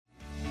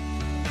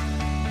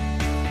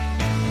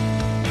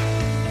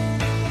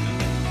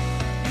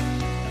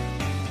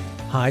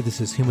Hi,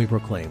 this is Him We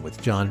Proclaim with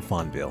John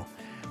Fonville.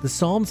 The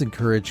Psalms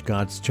encourage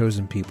God's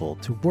chosen people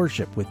to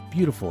worship with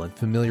beautiful and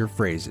familiar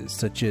phrases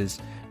such as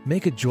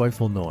make a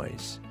joyful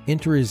noise,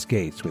 enter his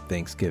gates with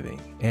thanksgiving,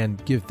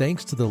 and give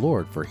thanks to the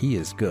Lord for he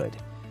is good.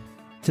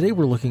 Today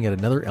we're looking at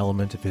another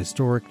element of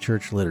historic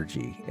church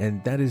liturgy,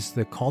 and that is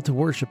the call to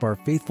worship our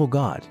faithful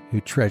God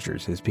who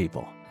treasures his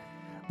people.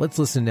 Let's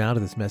listen now to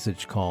this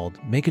message called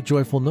Make a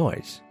Joyful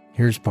Noise.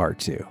 Here's part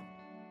 2.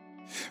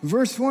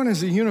 Verse 1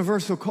 is a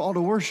universal call to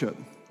worship.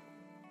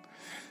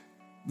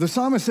 The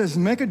psalmist says,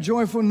 make a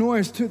joyful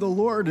noise to the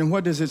Lord. And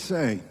what does it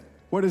say?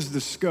 What is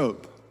the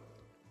scope?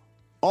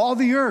 All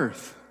the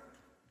earth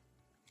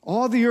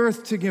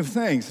to give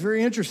thanks.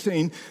 Very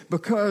interesting,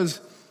 because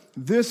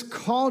this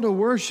call to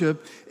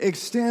worship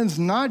extends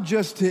not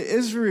just to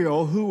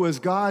Israel, who was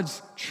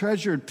God's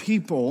treasured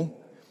people,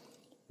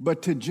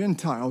 but to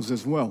Gentiles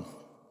as well.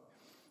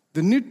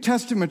 The New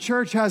Testament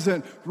church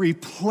hasn't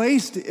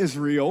replaced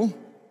Israel.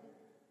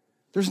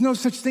 There's no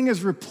such thing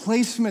as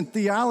replacement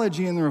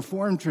theology in the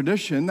Reformed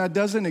tradition. That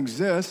doesn't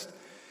exist.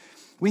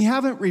 We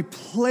haven't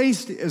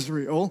replaced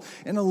Israel.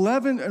 In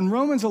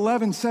Romans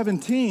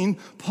 11:17,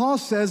 Paul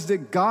says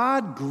that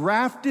God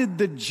grafted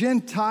the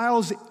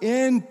Gentiles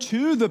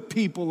into the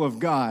people of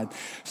God,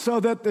 so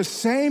that the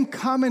same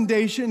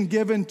commendation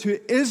given to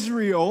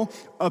Israel,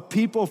 a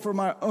people for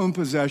my own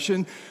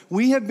possession,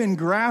 we have been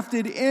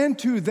grafted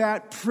into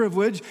that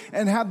privilege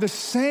and have the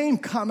same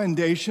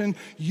commendation.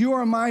 You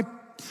are my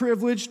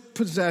privileged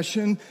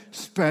possession,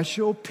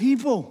 special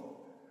people.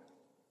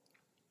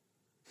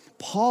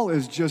 Paul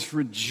is just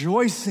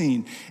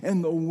rejoicing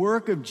in the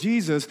work of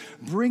Jesus,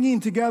 bringing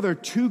together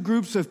two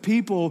groups of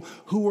people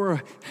who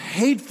were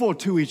hateful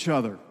to each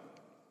other.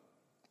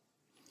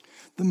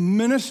 The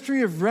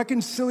ministry of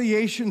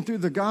reconciliation through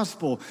the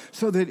gospel,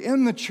 so that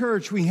in the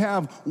church we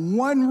have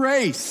one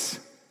race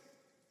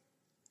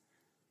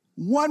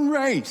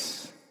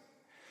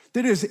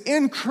that is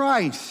in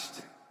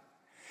Christ.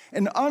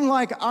 And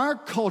unlike our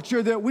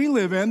culture that we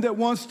live in that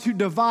wants to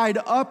divide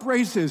up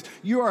races,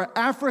 you are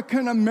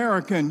African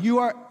American, you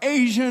are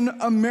Asian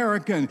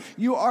American,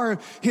 you are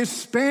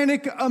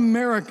Hispanic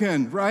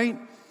American, right?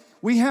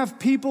 We have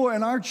people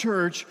in our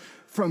church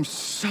from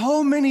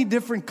so many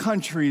different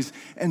countries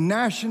and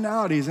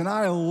nationalities, and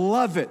I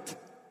love it.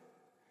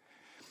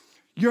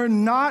 You're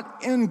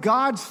not in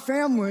God's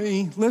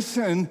family,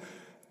 listen,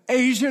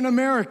 Asian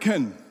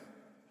American.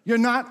 You're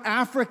not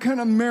African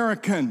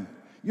American.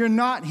 You're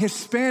not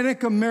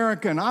Hispanic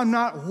American. I'm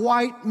not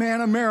white man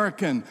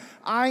American.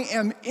 I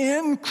am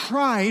in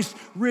Christ,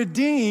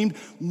 redeemed,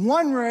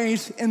 one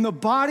race in the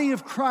body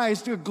of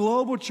Christ, a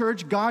global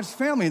church, God's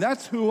family.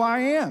 That's who I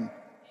am.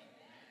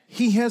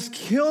 He has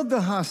killed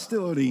the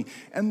hostility,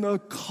 and the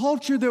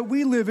culture that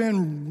we live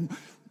in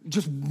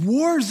just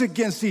wars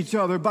against each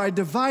other by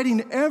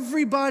dividing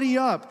everybody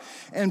up.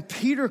 And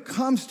Peter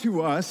comes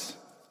to us,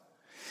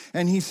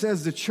 and he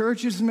says the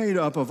church is made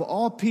up of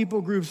all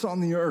people groups on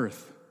the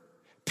earth.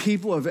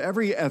 People of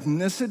every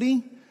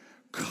ethnicity,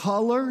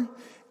 color,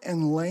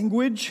 and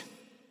language.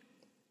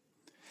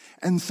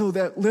 And so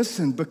that,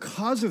 listen,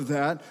 because of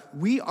that,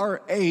 we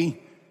are a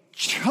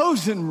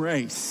chosen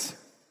race.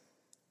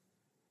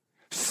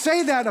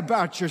 Say that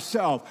about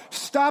yourself.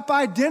 Stop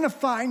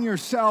identifying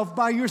yourself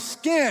by your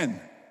skin,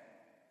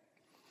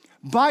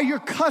 by your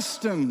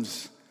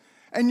customs,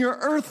 and your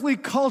earthly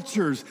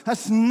cultures.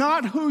 That's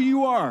not who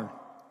you are.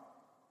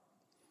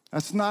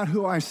 That's not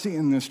who I see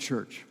in this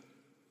church.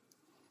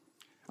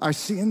 I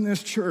see in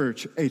this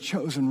church a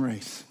chosen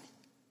race.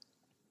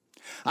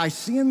 I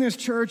see in this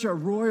church a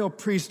royal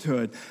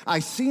priesthood. I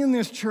see in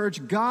this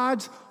church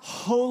God's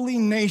holy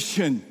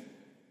nation.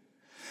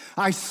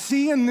 I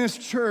see in this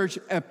church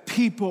a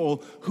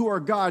people who are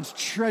God's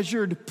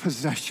treasured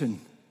possession.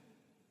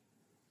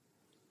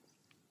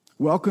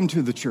 Welcome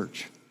to the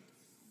church.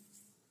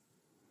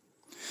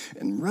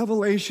 In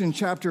Revelation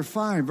chapter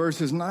 5,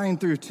 verses 9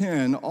 through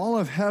 10, all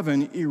of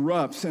heaven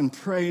erupts in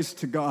praise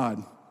to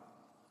God.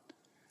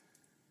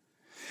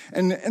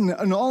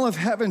 And all of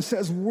heaven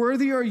says,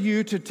 worthy are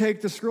you to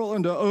take the scroll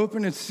and to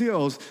open its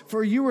seals,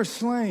 for you were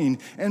slain,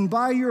 and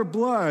by your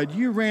blood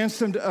you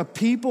ransomed a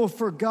people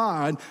for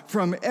God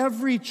from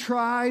every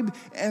tribe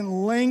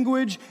and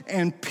language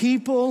and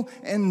people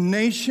and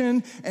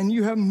nation, and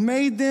you have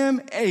made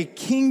them a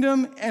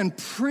kingdom and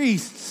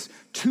priests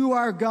to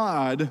our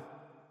God,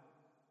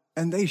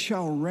 and they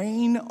shall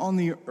reign on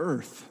the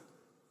earth.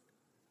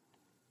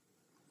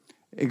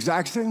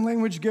 Exact same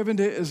language given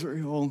to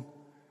Israel.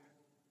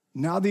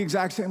 Now the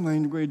exact same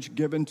language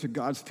given to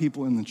God's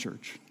people in the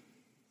church.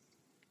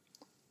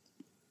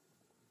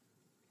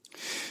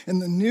 In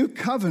the new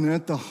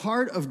covenant, the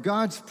heart of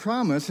God's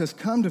promise has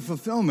come to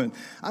fulfillment.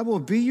 I will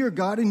be your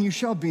God and you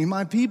shall be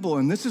my people.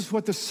 And this is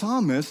what the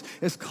psalmist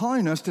is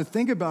calling us to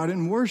think about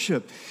in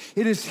worship.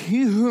 It is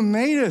he who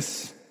made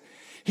us.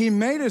 He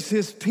made us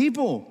his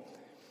people.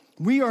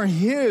 We are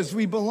his.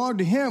 We belong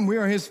to him. We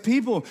are his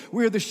people.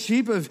 We are the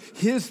sheep of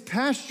his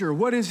pasture.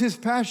 What is his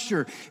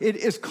pasture? It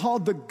is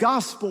called the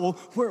gospel,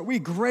 where we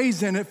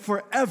graze in it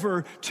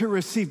forever to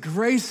receive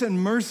grace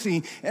and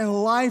mercy and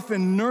life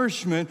and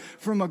nourishment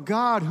from a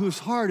God whose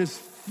heart is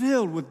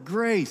filled with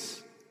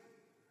grace.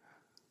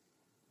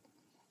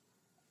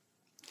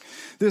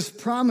 This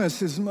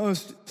promise is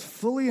most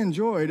fully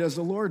enjoyed as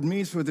the Lord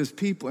meets with his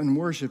people in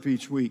worship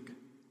each week.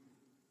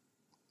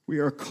 We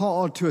are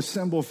called to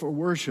assemble for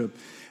worship.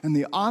 And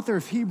the author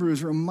of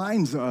Hebrews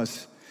reminds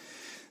us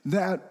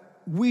that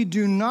we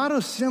do not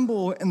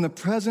assemble in the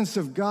presence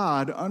of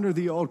God under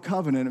the old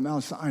covenant at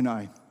Mount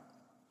Sinai.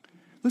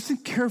 Listen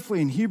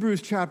carefully in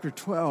Hebrews chapter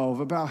 12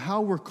 about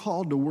how we're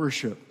called to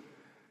worship.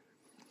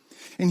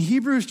 In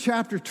Hebrews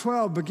chapter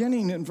 12,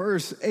 beginning in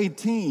verse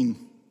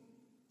 18,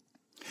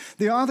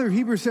 the author of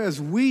Hebrews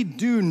says, we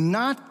do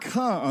not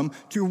come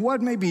to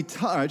what may be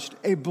touched,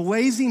 a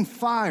blazing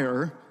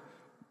fire,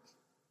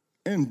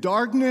 in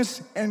darkness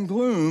and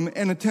gloom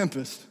and a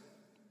tempest.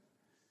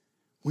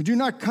 We do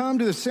not come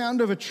to the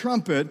sound of a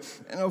trumpet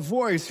and a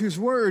voice whose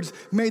words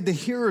made the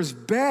hearers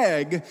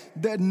beg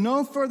that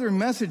no further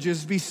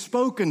messages be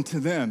spoken to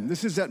them.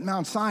 This is at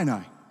Mount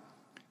Sinai.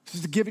 This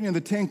is the giving of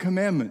the Ten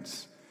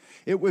Commandments.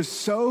 It was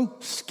so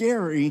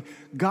scary,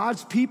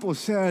 God's people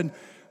said,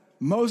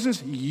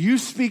 Moses, you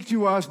speak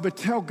to us, but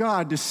tell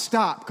God to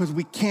stop because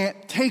we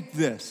can't take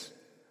this.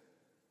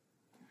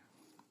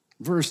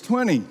 Verse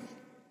 20.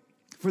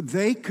 For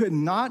they could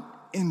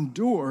not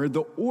endure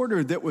the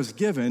order that was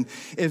given.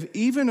 If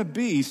even a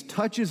beast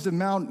touches the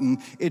mountain,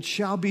 it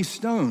shall be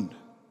stoned.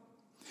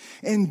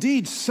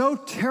 Indeed, so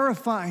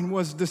terrifying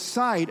was the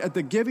sight at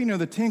the giving of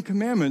the Ten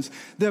Commandments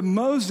that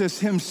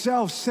Moses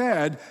himself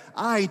said,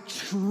 I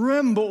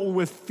tremble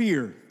with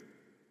fear.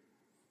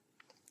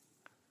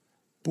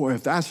 Boy,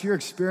 if that's your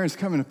experience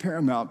coming to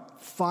Paramount,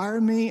 fire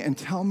me and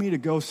tell me to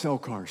go sell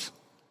cars.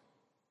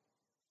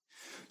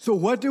 So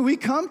what do we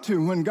come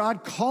to when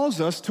God calls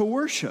us to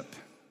worship?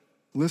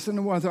 Listen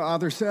to what the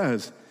author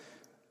says.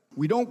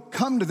 We don't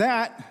come to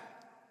that.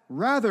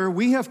 Rather,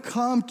 we have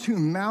come to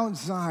Mount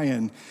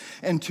Zion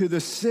and to the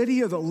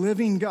city of the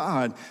living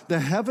God, the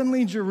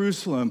heavenly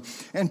Jerusalem,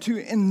 and to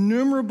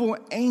innumerable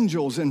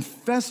angels in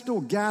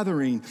festal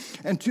gathering,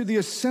 and to the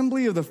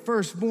assembly of the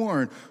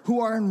firstborn who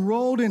are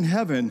enrolled in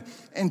heaven,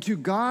 and to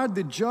God,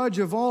 the judge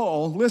of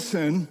all,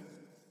 listen,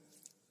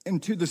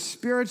 and to the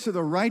spirits of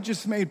the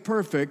righteous made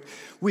perfect,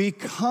 we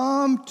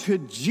come to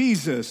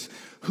Jesus,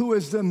 who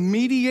is the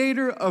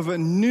mediator of a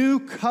new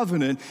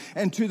covenant,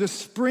 and to the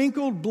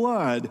sprinkled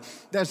blood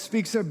that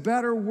speaks a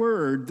better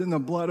word than the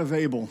blood of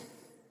Abel.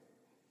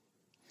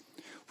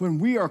 When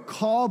we are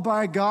called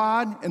by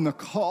God in the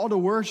call to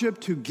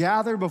worship, to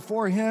gather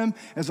before him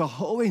as a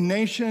holy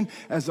nation,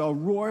 as a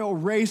royal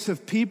race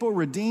of people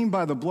redeemed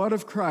by the blood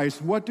of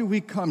Christ, what do we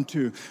come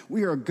to?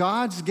 We are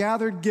God's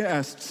gathered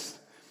guests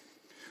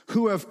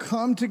who have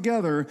come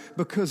together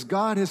because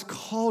God has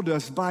called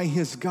us by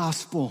his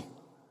gospel.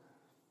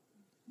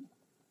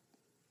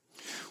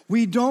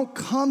 We don't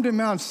come to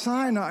Mount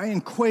Sinai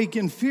and quake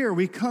in fear.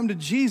 We come to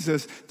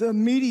Jesus, the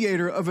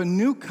mediator of a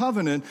new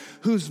covenant,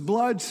 whose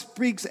blood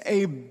speaks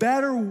a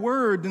better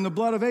word than the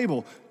blood of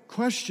Abel.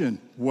 Question,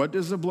 what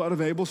does the blood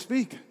of Abel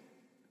speak?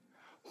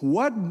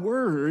 What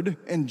word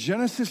in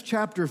Genesis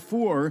chapter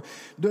 4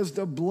 does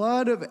the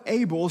blood of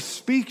Abel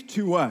speak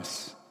to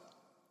us?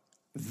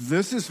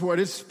 This is what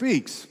it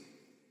speaks.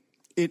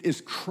 It is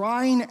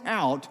crying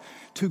out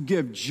to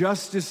give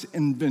justice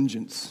and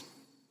vengeance.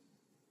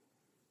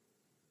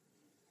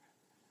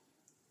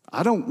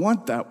 I don't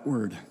want that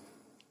word.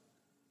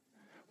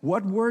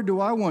 What word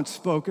do I want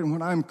spoken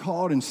when I'm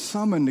called and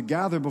summoned to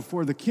gather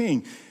before the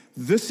King?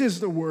 This is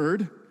the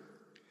word.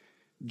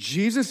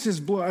 Jesus'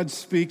 blood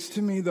speaks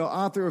to me. The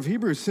author of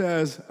Hebrews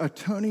says,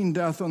 atoning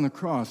death on the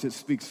cross. It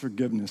speaks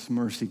forgiveness,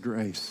 mercy,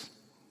 grace.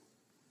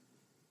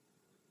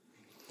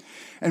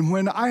 And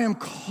when I am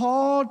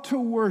called to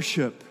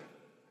worship,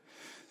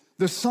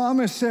 the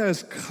psalmist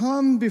says,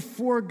 come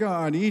before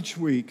God each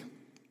week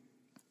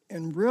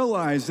and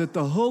realize that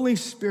the Holy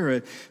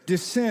Spirit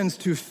descends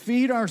to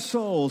feed our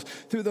souls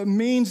through the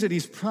means that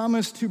he's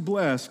promised to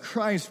bless,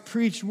 Christ's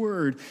preached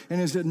word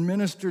and his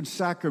administered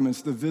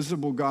sacraments, the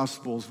visible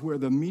gospels, where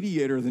the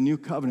mediator of the new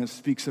covenant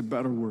speaks a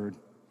better word.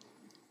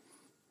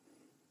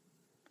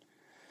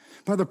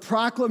 By the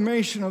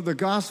proclamation of the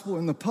gospel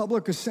in the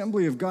public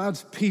assembly of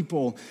God's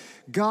people,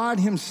 God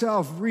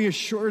himself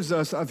reassures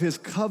us of his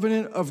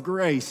covenant of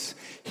grace.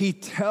 He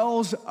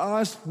tells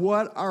us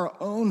what our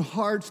own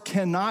hearts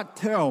cannot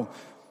tell.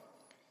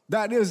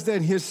 That is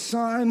that his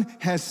son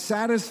has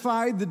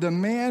satisfied the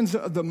demands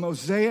of the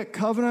Mosaic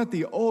covenant,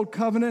 the old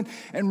covenant,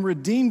 and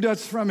redeemed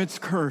us from its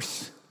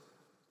curse.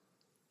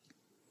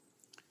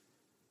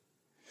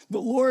 The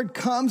Lord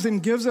comes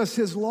and gives us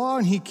his law,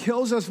 and he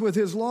kills us with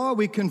his law.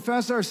 We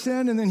confess our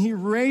sin, and then he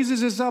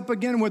raises us up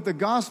again with the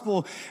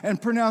gospel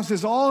and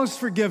pronounces all is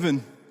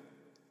forgiven.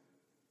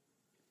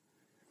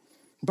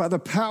 By the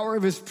power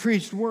of his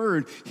preached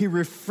word, he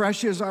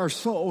refreshes our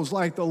souls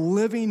like the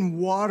living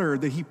water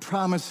that he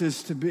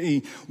promises to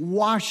be,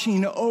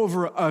 washing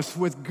over us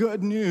with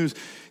good news,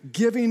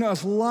 giving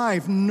us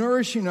life,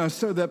 nourishing us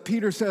so that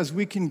Peter says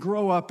we can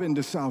grow up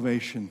into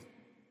salvation.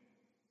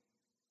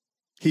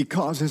 He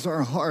causes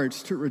our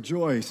hearts to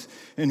rejoice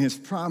in his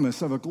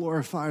promise of a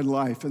glorified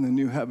life in the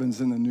new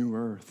heavens and the new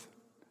earth.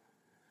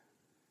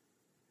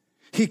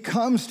 He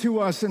comes to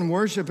us in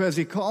worship as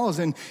he calls,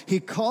 and he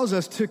calls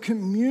us to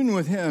commune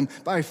with him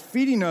by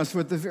feeding us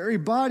with the very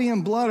body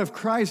and blood of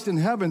Christ in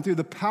heaven through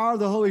the power of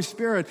the Holy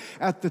Spirit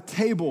at the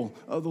table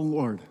of the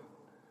Lord.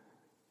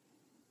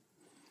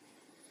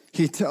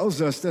 He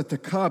tells us that the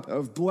cup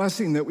of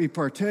blessing that we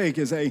partake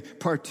is a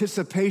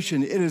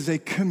participation. It is a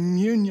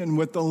communion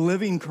with the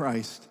living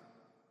Christ.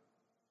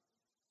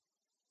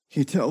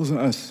 He tells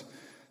us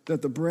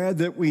that the bread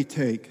that we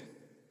take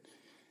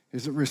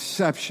is a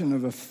reception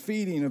of a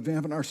feeding of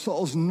having our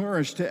souls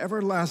nourished to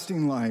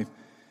everlasting life.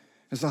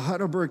 As the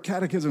Heidelberg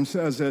Catechism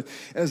says, that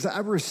as I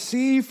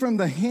receive from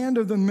the hand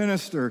of the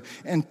minister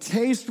and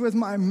taste with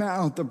my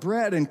mouth the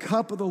bread and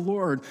cup of the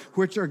Lord,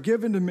 which are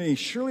given to me,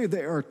 surely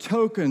they are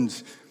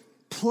tokens,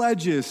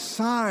 pledges,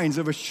 signs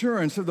of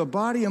assurance of the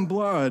body and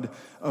blood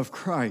of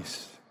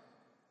Christ.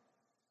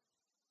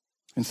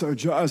 And so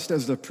just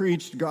as the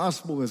preached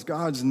gospel is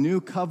God's new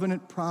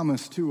covenant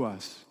promise to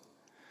us,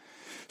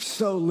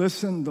 so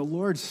listen, the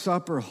Lord's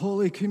Supper,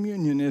 Holy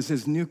Communion, is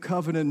his new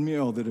covenant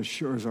meal that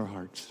assures our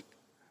hearts.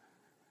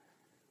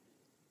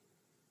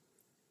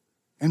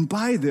 And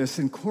by this,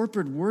 in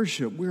corporate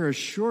worship, we're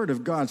assured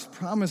of God's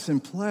promise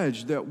and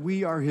pledge that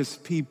we are his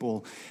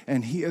people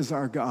and he is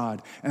our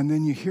God. And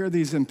then you hear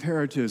these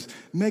imperatives.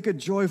 Make a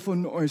joyful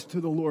noise to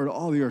the Lord,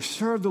 all the earth.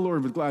 Serve the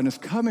Lord with gladness.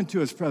 Come into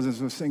his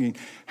presence with singing.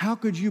 How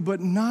could you but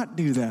not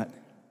do that?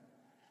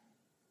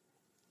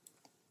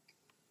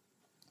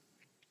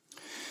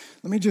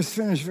 Let me just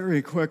finish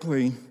very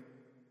quickly.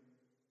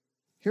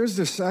 Here's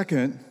the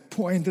second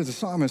point that the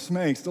psalmist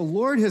makes. The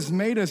Lord has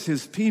made us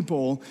his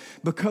people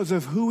because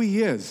of who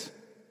he is.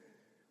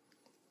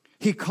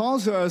 He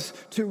calls us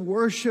to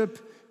worship,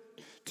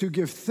 to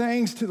give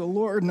thanks to the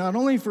Lord, not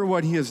only for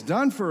what he has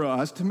done for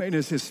us, to make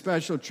us his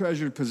special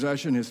treasured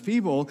possession, his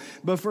people,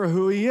 but for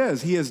who he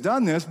is. He has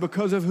done this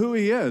because of who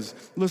he is.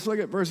 Let's look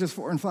at verses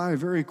 4 and 5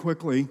 very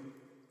quickly.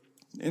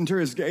 Enter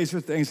his gates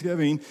with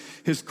thanksgiving,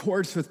 his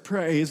courts with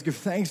praise. Give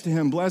thanks to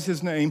him, bless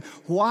his name.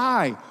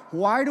 Why?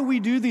 Why do we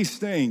do these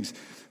things?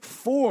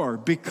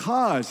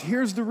 Because,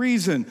 here's the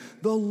reason,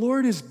 the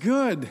Lord is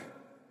good.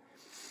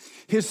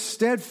 His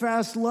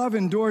steadfast love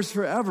endures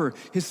forever.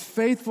 His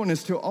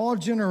faithfulness to all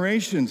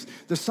generations.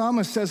 The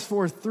psalmist says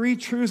forth three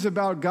truths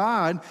about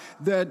God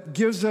that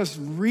gives us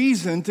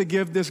reason to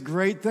give this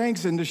great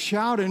thanks and to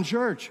shout in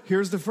church.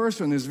 Here's the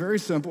first one. It's very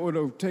simple.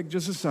 It'll take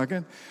just a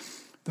second.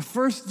 The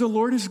first, the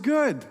Lord is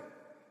good.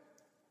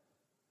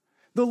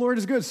 The Lord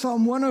is good.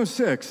 Psalm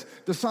 106,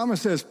 the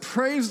psalmist says,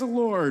 praise the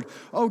Lord.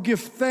 Oh, give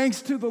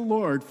thanks to the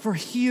Lord, for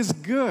he is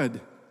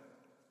good.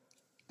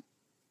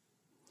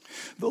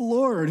 The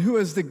Lord, who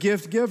is the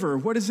gift giver,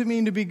 what does it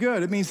mean to be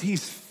good? It means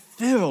he's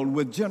filled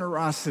with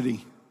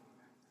generosity.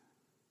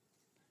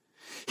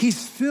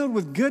 He's filled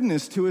with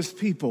goodness to his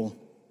people.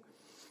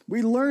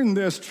 We learned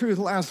this truth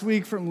last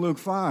week from Luke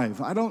 5.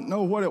 I don't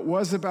know what it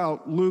was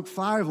about Luke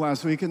 5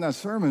 last week in that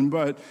sermon,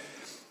 but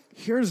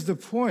here's the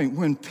point.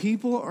 When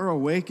people are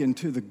awakened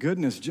to the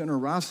goodness,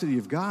 generosity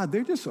of God,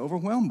 they're just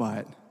overwhelmed by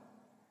it.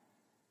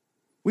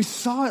 We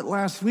saw it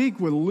last week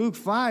with Luke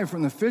 5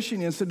 from the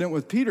fishing incident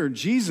with Peter.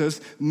 Jesus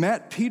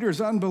met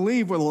Peter's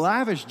unbelief with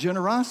lavish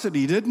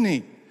generosity, didn't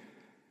he?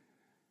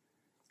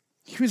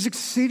 He was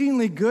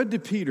exceedingly good to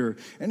Peter.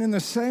 And in the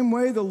same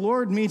way, the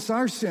Lord meets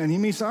our sin. He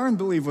meets our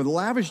unbelief with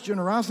lavish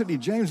generosity.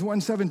 James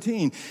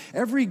 1:17.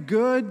 Every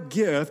good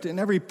gift and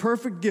every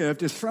perfect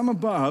gift is from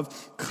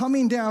above,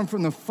 coming down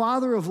from the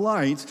Father of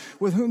lights,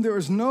 with whom there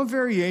is no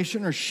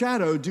variation or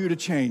shadow due to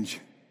change.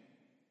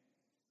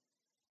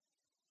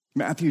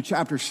 Matthew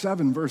chapter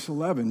 7, verse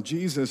 11.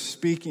 Jesus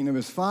speaking of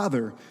his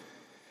Father.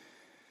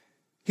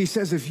 He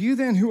says, if you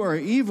then who are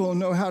evil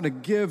know how to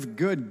give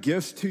good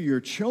gifts to your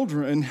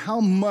children, how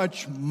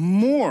much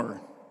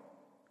more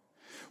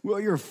will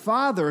your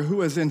Father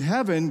who is in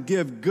heaven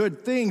give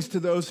good things to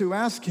those who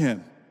ask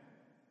him?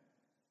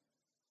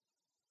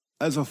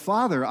 As a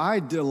father, I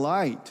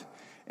delight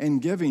in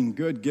giving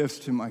good gifts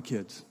to my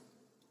kids.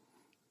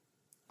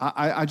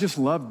 I just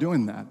love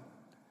doing that.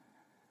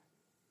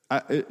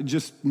 It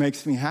just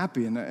makes me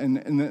happy.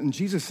 And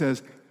Jesus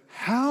says,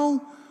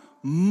 how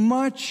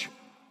much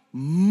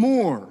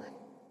more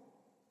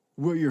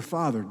will your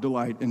Father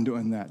delight in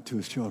doing that to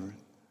his children?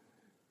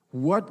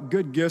 What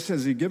good gifts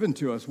has he given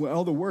to us?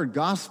 Well, the word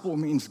gospel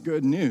means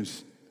good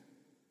news.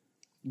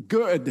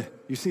 Good.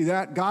 You see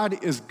that?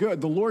 God is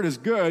good. The Lord is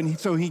good,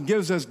 so he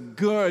gives us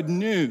good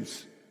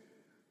news.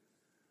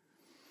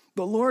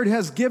 The Lord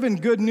has given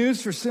good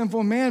news for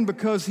sinful man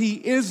because he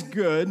is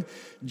good.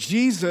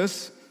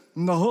 Jesus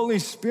and the Holy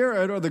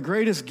Spirit are the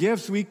greatest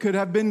gifts we could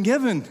have been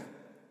given.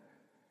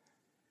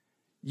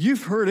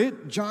 You've heard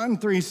it, John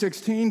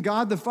 3:16,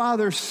 God the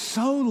Father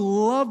so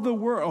loved the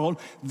world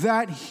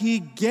that he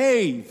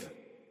gave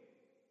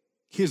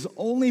his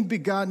only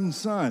begotten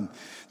Son,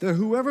 that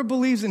whoever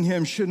believes in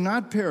him should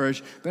not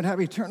perish, but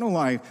have eternal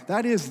life.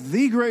 That is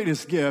the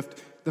greatest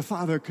gift the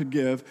Father could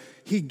give.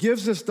 He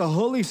gives us the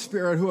Holy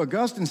Spirit, who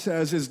Augustine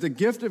says is the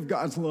gift of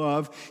God's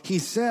love. He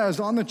says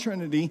on the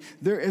Trinity,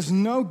 there is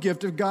no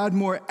gift of God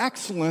more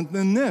excellent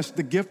than this,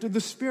 the gift of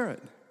the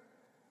Spirit.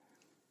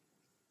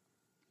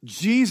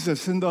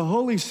 Jesus and the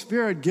Holy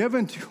Spirit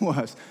given to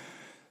us,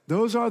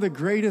 those are the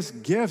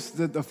greatest gifts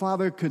that the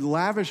Father could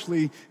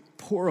lavishly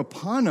pour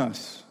upon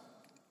us.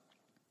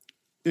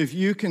 If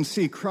you can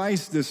see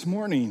Christ this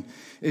morning,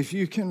 if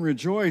you can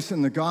rejoice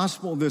in the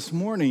gospel this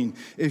morning,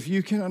 if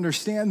you can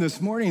understand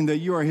this morning that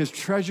you are his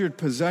treasured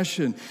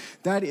possession,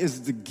 that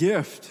is the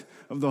gift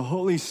of the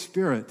Holy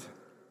Spirit.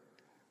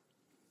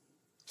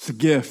 It's a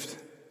gift.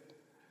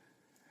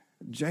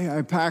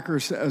 J.I. Packer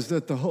says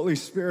that the Holy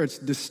Spirit's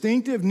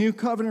distinctive new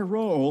covenant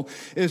role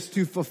is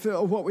to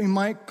fulfill what we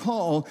might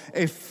call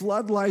a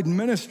floodlight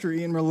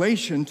ministry in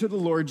relation to the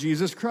Lord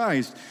Jesus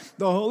Christ.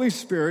 The Holy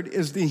Spirit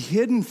is the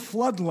hidden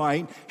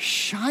floodlight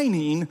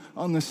shining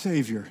on the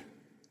Savior.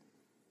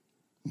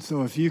 And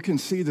so if you can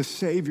see the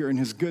Savior and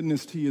his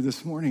goodness to you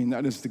this morning,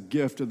 that is the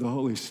gift of the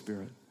Holy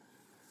Spirit.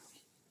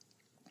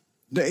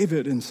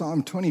 David in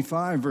Psalm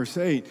 25, verse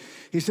 8,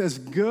 he says,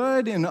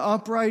 good and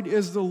upright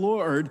is the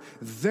Lord,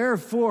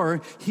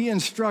 therefore he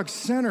instructs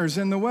sinners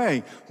in the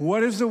way.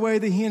 What is the way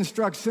that he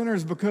instructs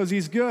sinners? Because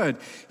he's good.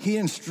 He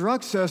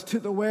instructs us to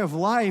the way of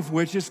life,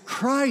 which is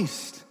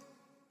Christ.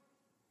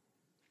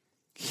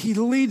 He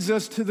leads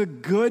us to the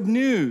good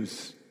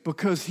news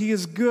because he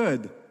is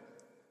good.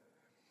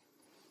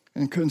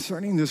 And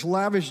concerning this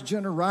lavish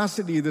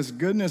generosity, this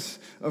goodness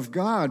of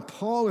God,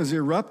 Paul is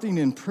erupting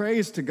in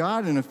praise to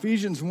God in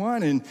Ephesians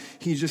 1, and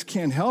he just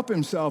can't help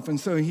himself. And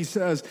so he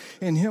says,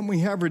 in him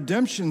we have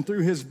redemption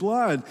through his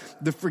blood,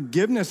 the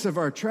forgiveness of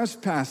our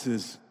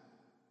trespasses,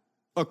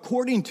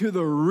 according to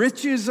the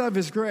riches of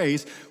his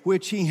grace,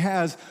 which he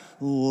has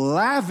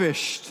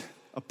lavished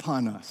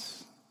upon us.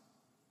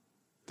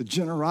 The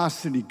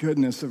generosity,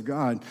 goodness of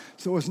God.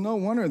 So it's no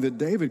wonder that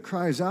David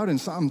cries out in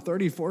Psalm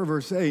 34,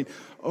 verse 8,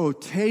 oh,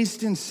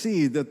 taste and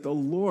see that the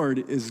Lord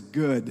is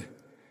good.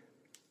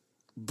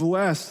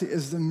 Blessed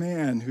is the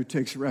man who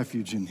takes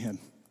refuge in him.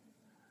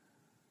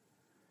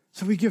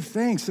 So we give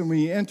thanks and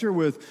we enter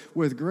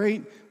with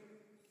great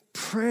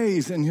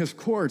praise in his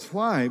courts.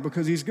 Why?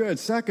 Because he's good.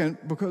 Second,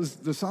 because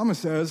the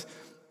psalmist says,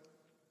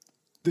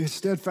 his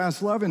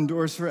steadfast love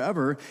endures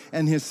forever,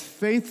 and his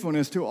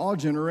faithfulness to all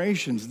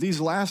generations.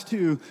 These last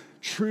two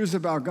truths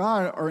about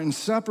God are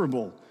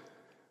inseparable.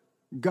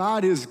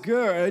 God is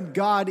good,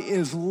 God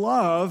is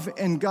love,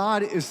 and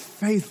God is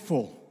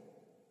faithful.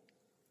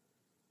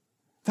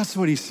 That's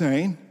what he's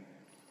saying.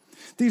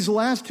 These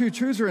last two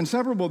truths are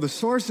inseparable. The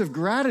source of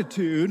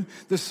gratitude,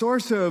 the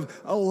source of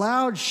a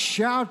loud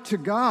shout to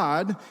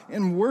God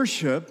in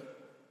worship,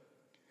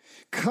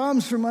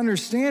 comes from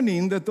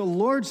understanding that the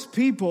Lord's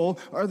people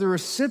are the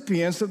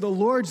recipients of the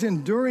Lord's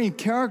enduring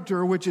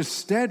character, which is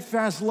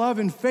steadfast love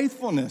and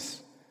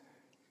faithfulness.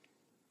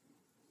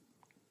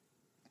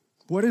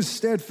 What is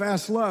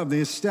steadfast love?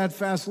 The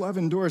steadfast love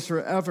endures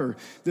forever.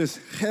 This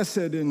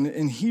chesed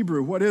in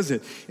Hebrew, what is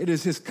it? It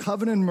is his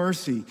covenant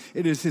mercy.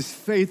 It is his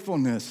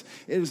faithfulness.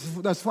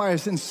 That's why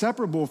it's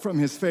inseparable from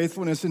his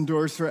faithfulness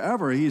endures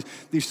forever.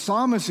 The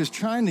psalmist is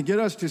trying to get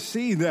us to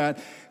see that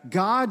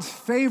God's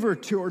favor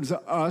towards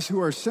us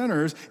who are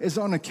sinners is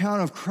on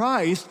account of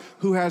Christ,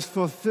 who has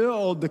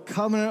fulfilled the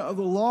covenant of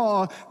the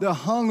law that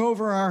hung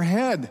over our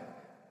head.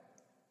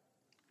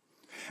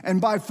 And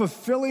by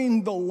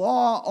fulfilling the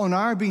law on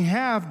our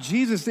behalf,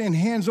 Jesus then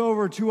hands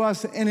over to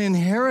us an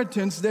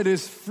inheritance that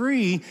is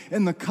free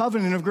in the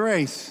covenant of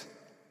grace.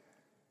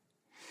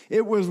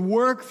 It was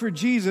work for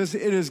Jesus.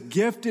 It is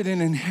gifted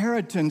an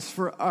inheritance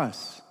for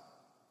us.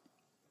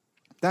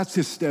 That's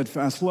his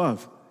steadfast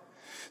love.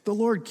 The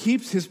Lord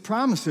keeps his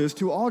promises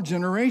to all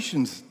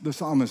generations, the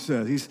psalmist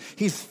says.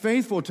 He's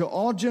faithful to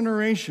all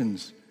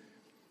generations.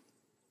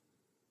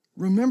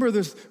 Remember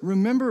this.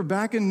 Remember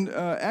back in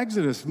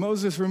Exodus,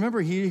 Moses,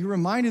 he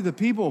reminded the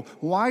people,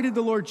 why did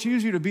the Lord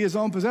choose you to be his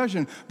own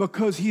possession?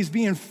 Because he's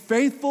being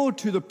faithful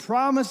to the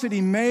promise that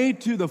he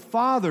made to the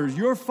fathers,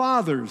 your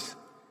fathers.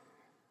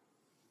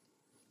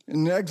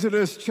 In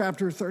Exodus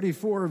chapter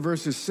 34,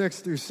 verses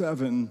 6 through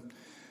 7,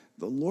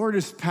 the Lord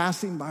is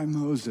passing by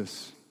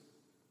Moses.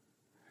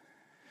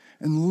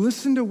 And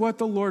listen to what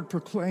the Lord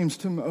proclaims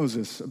to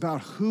Moses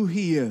about who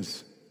he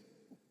is.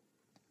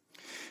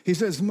 He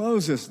says,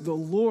 Moses, the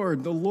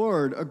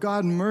Lord, a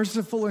God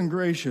merciful and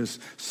gracious,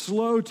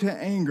 slow to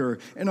anger,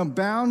 and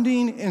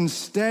abounding in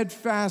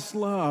steadfast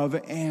love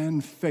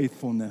and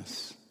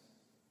faithfulness.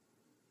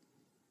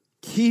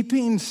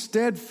 Keeping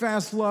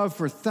steadfast love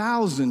for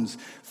thousands,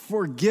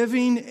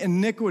 forgiving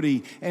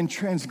iniquity and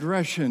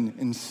transgression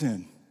and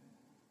sin.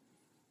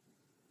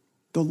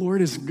 The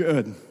Lord is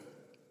good.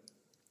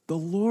 The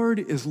Lord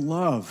is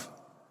love.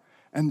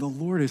 And the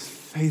Lord is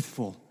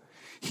faithful.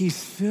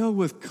 He's filled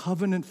with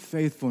covenant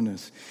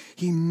faithfulness.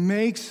 He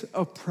makes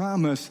a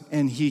promise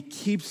and he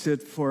keeps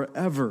it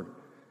forever.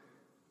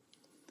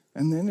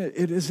 And then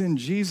it is in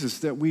Jesus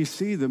that we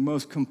see the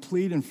most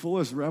complete and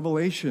fullest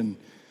revelation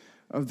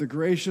of the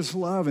gracious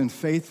love and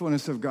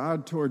faithfulness of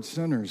God towards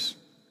sinners.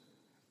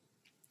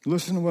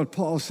 Listen to what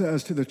Paul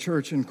says to the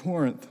church in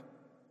Corinth.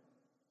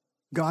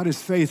 God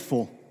is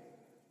faithful.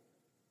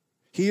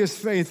 He is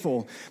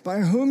faithful,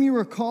 by whom you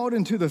were called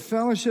into the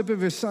fellowship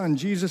of his Son,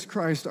 Jesus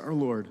Christ our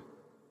Lord.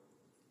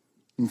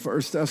 In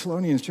 1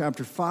 Thessalonians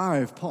chapter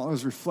 5, Paul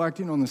is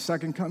reflecting on the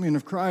second coming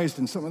of Christ,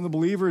 and some of the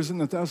believers in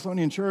the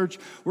Thessalonian church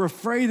were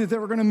afraid that they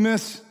were going to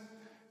miss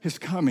his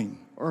coming,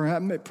 or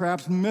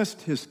perhaps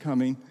missed his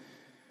coming.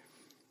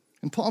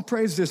 And Paul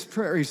prays this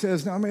prayer. He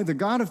says, now may the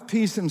God of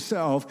peace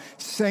himself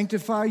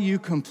sanctify you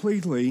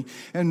completely,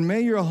 and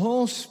may your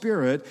whole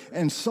spirit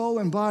and soul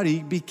and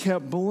body be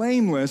kept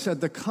blameless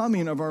at the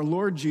coming of our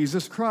Lord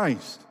Jesus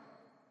Christ.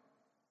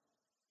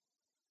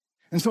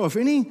 And so if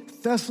any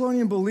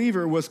Thessalonian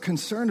believer was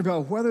concerned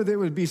about whether they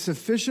would be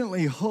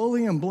sufficiently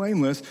holy and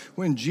blameless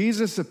when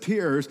Jesus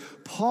appears,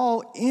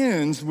 Paul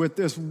ends with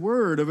this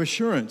word of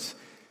assurance.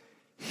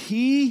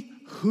 He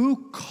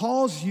who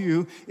calls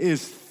you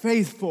is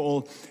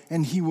faithful,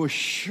 and he will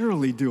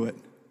surely do it.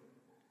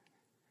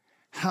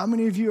 How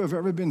many of you have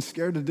ever been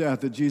scared to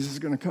death that Jesus is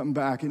going to come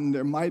back and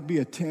there might be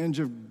a tinge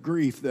of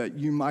grief that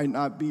you might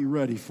not be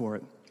ready for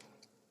it?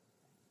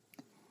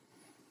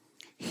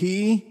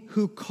 He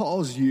who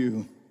calls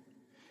you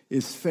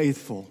is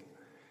faithful,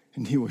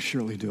 and he will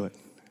surely do it.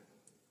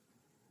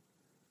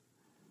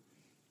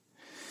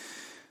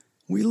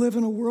 We live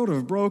in a world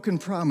of broken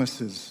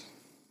promises.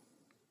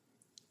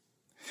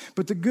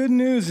 But the good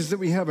news is that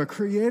we have a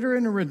creator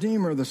and a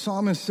redeemer, the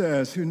psalmist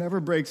says, who never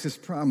breaks his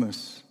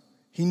promise.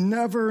 He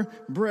never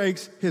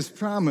breaks his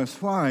promise.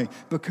 Why?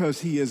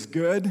 Because he is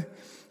good,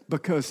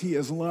 because he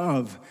is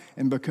love,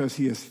 and because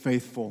he is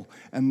faithful.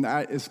 And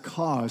that is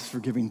cause for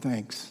giving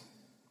thanks.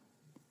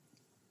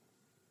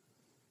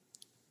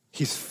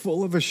 He's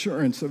full of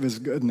assurance of his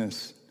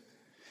goodness.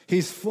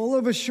 He's full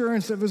of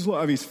assurance of his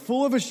love. He's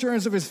full of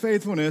assurance of his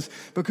faithfulness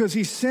because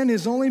he sent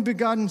his only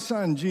begotten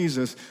Son,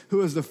 Jesus,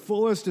 who is the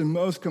fullest and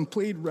most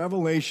complete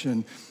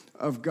revelation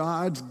of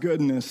God's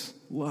goodness,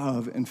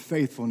 love, and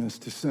faithfulness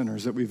to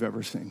sinners that we've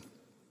ever seen.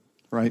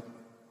 Right?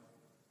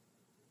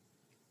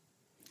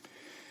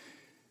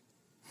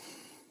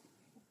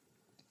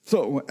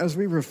 So, as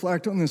we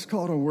reflect on this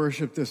call to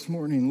worship this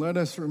morning, let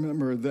us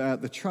remember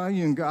that the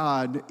triune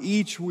God,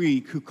 each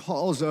week, who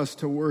calls us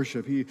to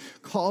worship, he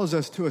calls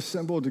us to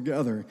assemble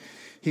together.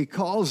 He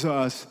calls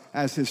us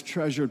as his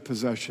treasured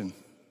possession.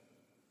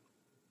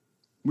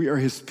 We are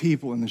his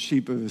people and the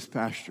sheep of his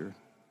pasture.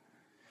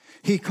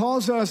 He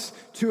calls us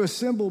to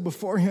assemble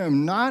before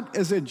him, not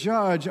as a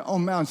judge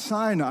on Mount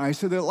Sinai,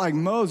 so that like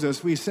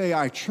Moses, we say,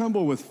 I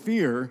tremble with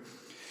fear.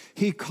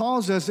 He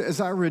calls us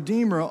as our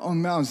Redeemer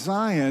on Mount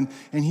Zion,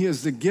 and he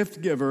is the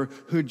gift giver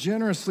who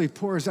generously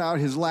pours out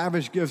his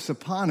lavish gifts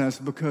upon us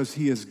because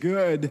he is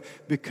good,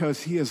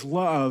 because he is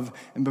love,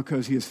 and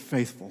because he is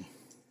faithful.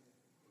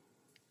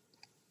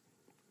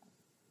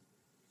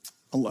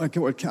 I like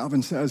what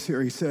Calvin says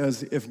here. He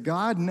says, if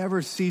God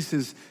never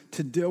ceases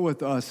to deal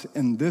with us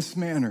in this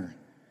manner,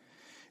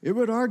 it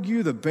would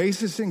argue the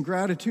basis in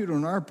gratitude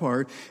on our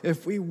part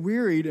if we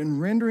wearied in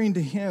rendering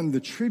to him the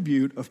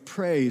tribute of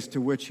praise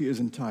to which he is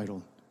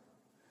entitled.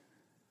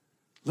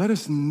 Let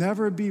us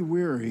never be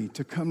weary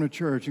to come to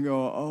church and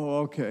go, oh,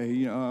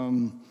 okay,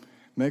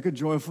 make a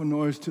joyful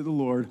noise to the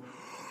Lord.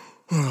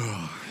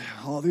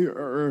 All the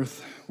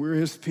earth, we're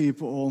his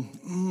people.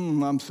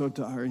 I'm so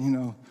tired,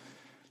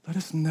 Let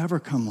us never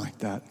come like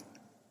that.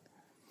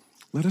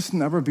 Let us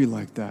never be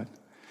like that.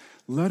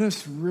 Let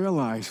us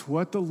realize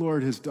what the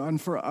Lord has done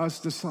for us,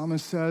 the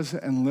psalmist says,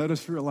 and let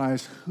us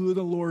realize who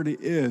the Lord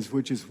is,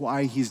 which is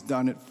why he's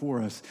done it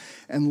for us.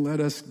 And let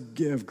us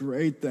give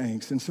great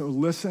thanks. And so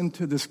listen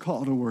to this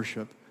call to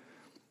worship.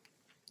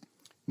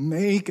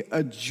 Make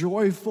a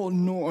joyful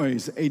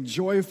noise, a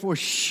joyful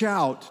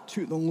shout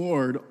to the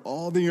Lord,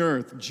 all the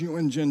earth, Jew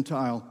and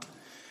Gentile.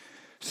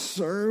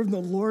 Serve the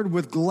Lord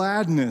with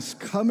gladness.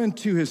 Come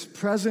into his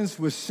presence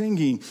with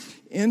singing.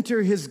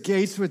 Enter his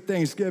gates with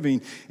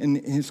thanksgiving and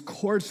his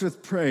courts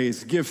with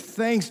praise. Give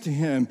thanks to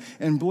him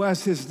and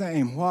bless his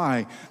name.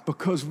 Why?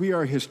 Because we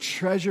are his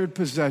treasured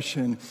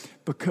possession,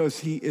 because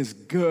he is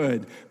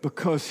good,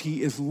 because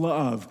he is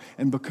love,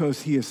 and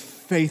because he is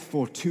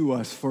faithful to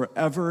us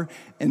forever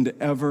and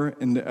ever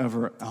and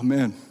ever.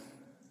 Amen.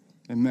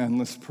 Amen.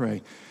 Let's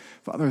pray.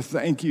 Father,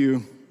 thank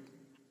you.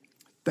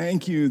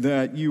 Thank you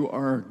that you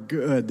are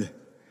good.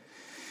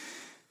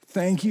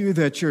 Thank you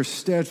that your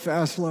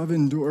steadfast love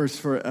endures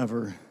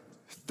forever.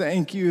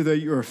 Thank you that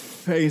you are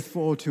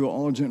faithful to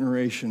all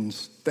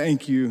generations.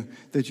 Thank you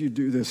that you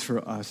do this for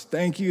us.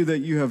 Thank you that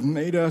you have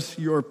made us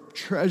your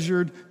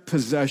treasured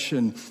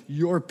possession,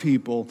 your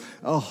people,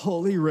 a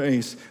holy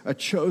race, a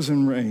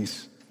chosen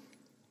race,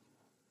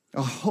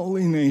 a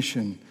holy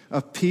nation,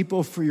 a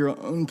people for your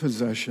own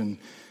possession.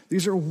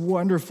 These are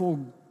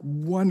wonderful,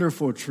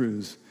 wonderful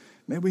truths.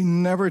 May we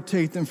never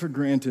take them for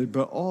granted,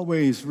 but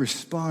always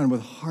respond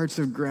with hearts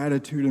of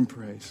gratitude and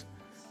praise.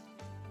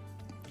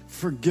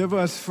 Forgive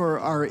us for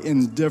our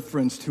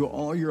indifference to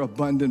all your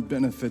abundant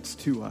benefits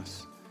to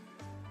us.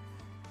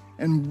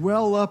 And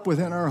well up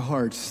within our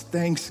hearts,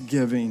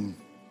 thanksgiving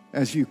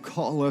as you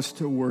call us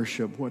to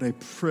worship. What a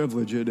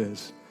privilege it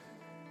is.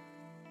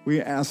 We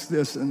ask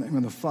this in the name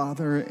of the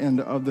Father, and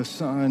of the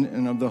Son,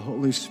 and of the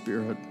Holy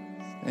Spirit.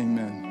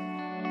 Amen.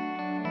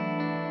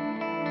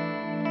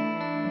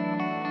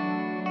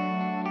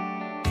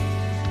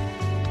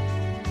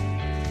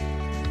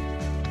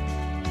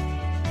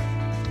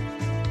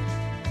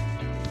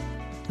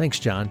 Thanks,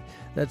 John.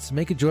 That's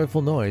Make a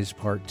Joyful Noise,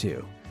 Part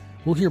 2.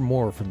 We'll hear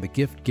more from the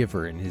gift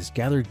giver in his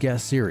Gathered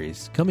Guest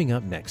series coming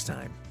up next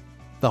time.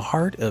 The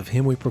heart of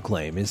Him We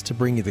Proclaim is to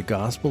bring you the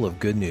gospel of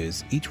good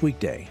news each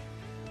weekday.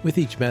 With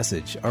each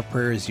message, our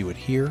prayer is you would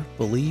hear,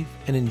 believe,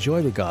 and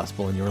enjoy the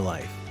gospel in your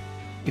life.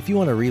 If you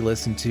want to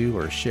re-listen to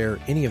or share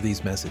any of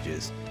these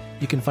messages,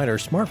 you can find our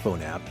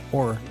smartphone app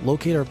or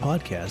locate our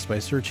podcast by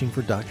searching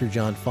for Dr.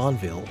 John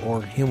Fonville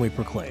or Him We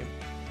Proclaim.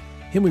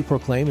 Him We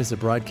Proclaim is a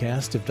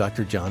broadcast of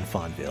Dr. John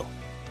Fonville.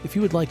 If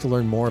you would like to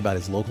learn more about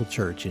his local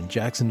church in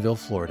Jacksonville,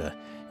 Florida,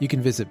 you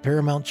can visit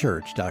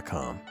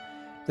ParamountChurch.com.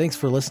 Thanks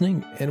for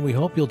listening, and we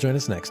hope you'll join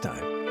us next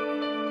time.